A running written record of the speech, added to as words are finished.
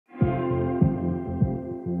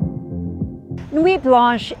Nuit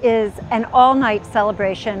Blanche is an all-night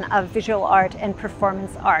celebration of visual art and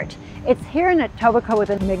performance art. It's here in Etobicoke with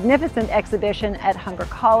a magnificent exhibition at Humber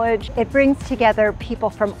College. It brings together people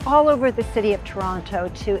from all over the city of Toronto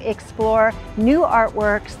to explore new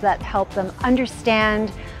artworks that help them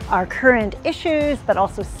understand our current issues, but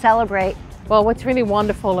also celebrate. Well, what's really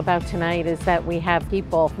wonderful about tonight is that we have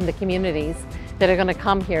people from the communities that are going to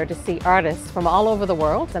come here to see artists from all over the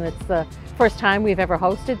world, and it's the first time we've ever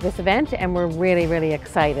hosted this event, and we're really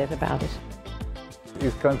excited about it.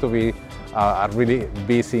 It's going to be a really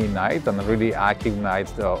busy night and a really active night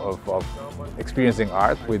of experiencing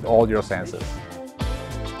art with all your senses.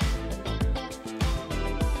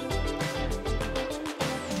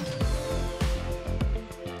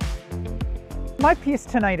 My piece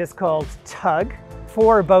tonight is called Tug.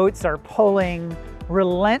 4 boats are pulling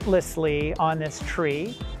relentlessly on this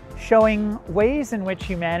tree, showing ways in which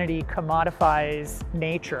humanity commodifies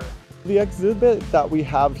nature. The exhibit that we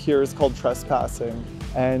have here is called Trespassing,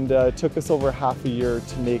 and it took us over half a year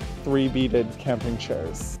to make 3 beaded camping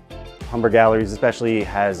chairs. Humber Galleries especially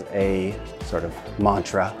has a sort of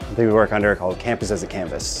mantra that we work under called Campus as a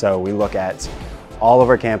Canvas. So we look at all of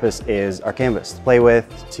our campus is our canvas to play with,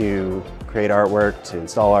 to create artwork, to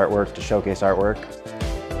install artwork, to showcase artwork.